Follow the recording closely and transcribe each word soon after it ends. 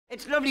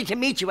It's lovely to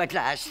meet you at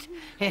last.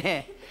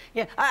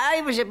 Yeah,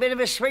 I was a bit of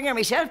a swinger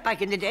myself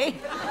back in the day.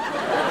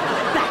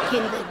 Back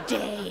in the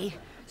day?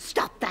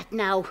 Stop that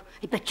now.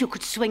 I bet you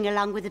could swing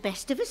along with the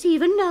best of us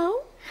even now.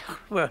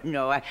 Well,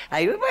 no,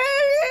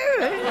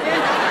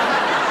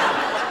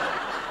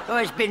 Oh,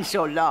 it's been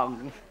so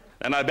long.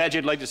 And I bet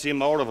you'd like to see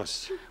more of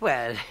us.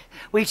 Well,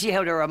 we'll see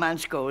how the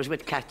romance goes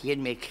with Kathy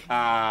and Mick.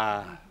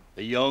 Ah,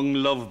 the young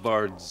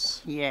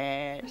lovebirds.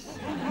 Yes.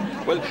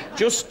 Well,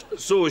 just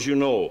so as you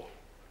know,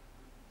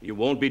 you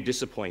won't be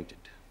disappointed.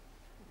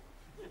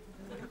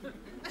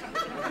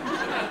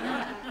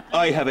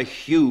 I have a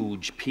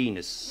huge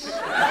penis.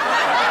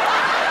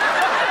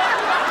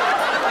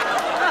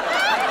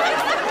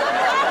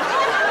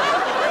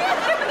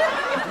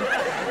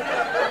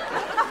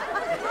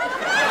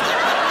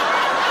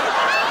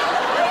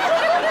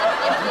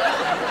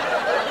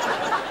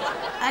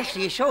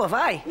 Actually, so have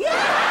I.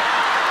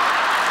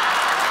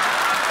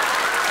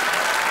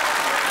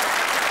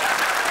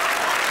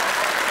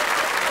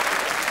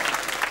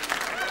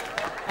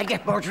 I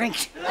get more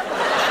drinks.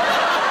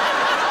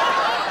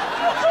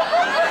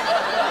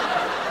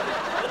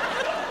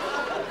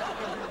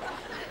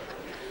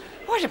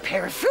 What a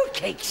pair of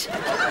fruitcakes.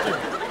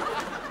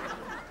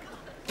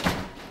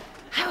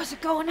 How's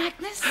it going,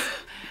 Agnes?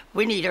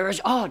 We need her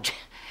as odd.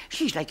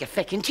 She's like a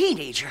feckin'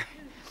 teenager.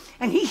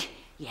 And he...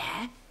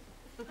 Yeah?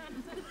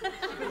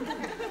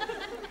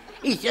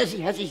 He says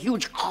he has a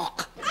huge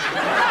cock.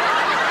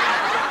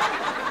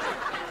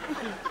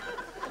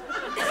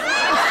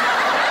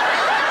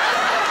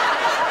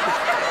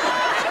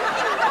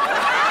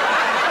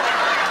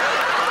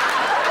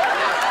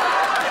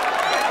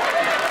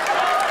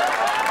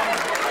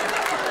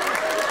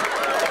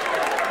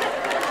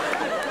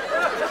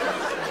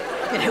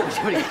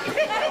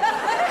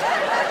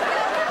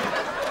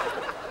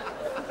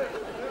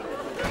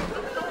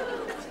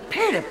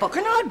 Pair of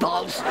fucking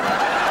oddballs.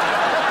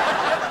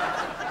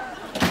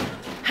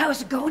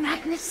 How's it going,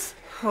 Agnes?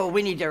 Oh,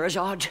 we need her as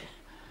odd.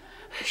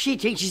 She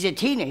thinks she's a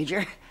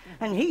teenager,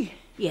 and he...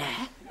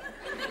 Yeah?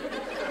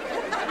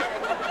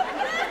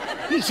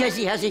 He says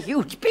he has a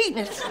huge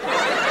penis.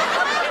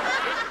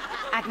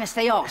 Agnes,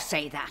 they all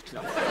say that,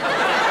 love.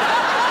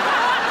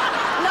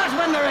 Not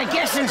when they're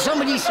guessing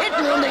somebody's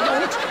hitting when they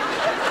don't.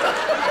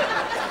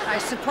 I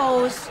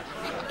suppose.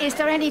 Is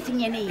there anything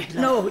you need,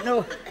 love?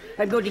 No.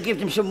 I'm going to give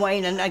them some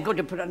wine and I'm going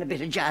to put on a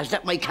bit of jazz.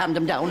 That might calm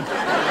them down.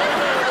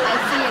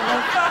 I'll see you,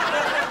 love.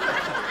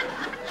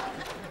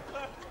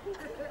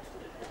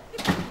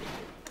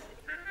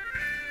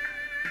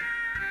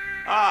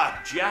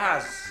 Ah,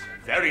 jazz.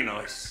 Very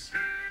nice.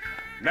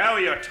 Now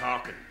you're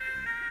talking.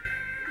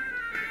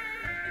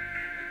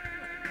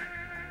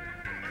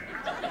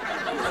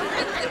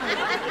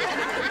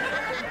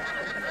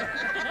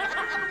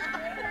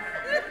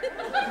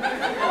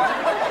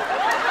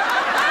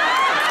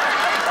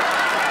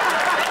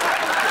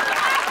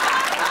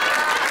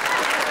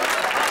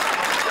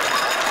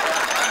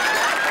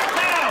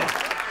 Now,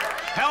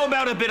 how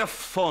about a bit of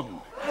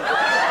fun?